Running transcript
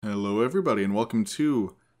Hello, everybody, and welcome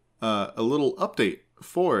to a little update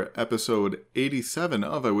for episode 87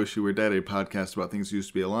 of I Wish You Were Dead, a podcast about things used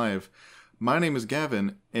to be alive. My name is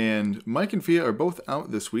Gavin, and Mike and Fia are both out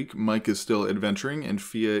this week. Mike is still adventuring, and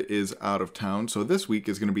Fia is out of town, so this week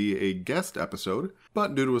is going to be a guest episode.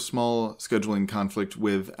 But due to a small scheduling conflict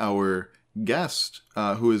with our guest,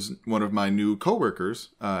 who is one of my new coworkers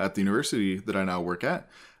at the university that I now work at,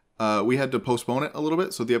 we had to postpone it a little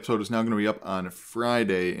bit, so the episode is now going to be up on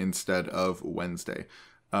Friday instead of Wednesday.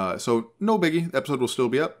 So no biggie, the episode will still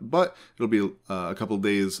be up, but it'll be a couple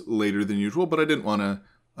days later than usual, but I didn't want to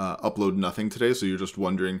upload nothing today, so you're just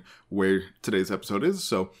wondering where today's episode is.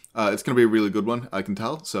 So it's going to be a really good one, I can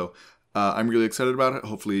tell. So I'm really excited about it.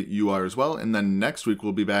 Hopefully you are as well. And then next week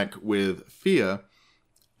we'll be back with Fia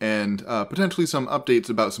and potentially some updates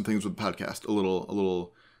about some things with the podcast. A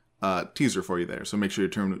little teaser for you there. So make sure you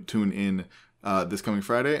tune in this coming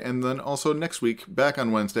Friday, and then also next week back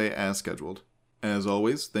on Wednesday as scheduled. As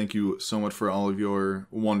always, thank you so much for all of your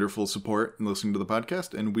wonderful support and listening to the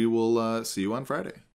podcast, and we will see you on Friday.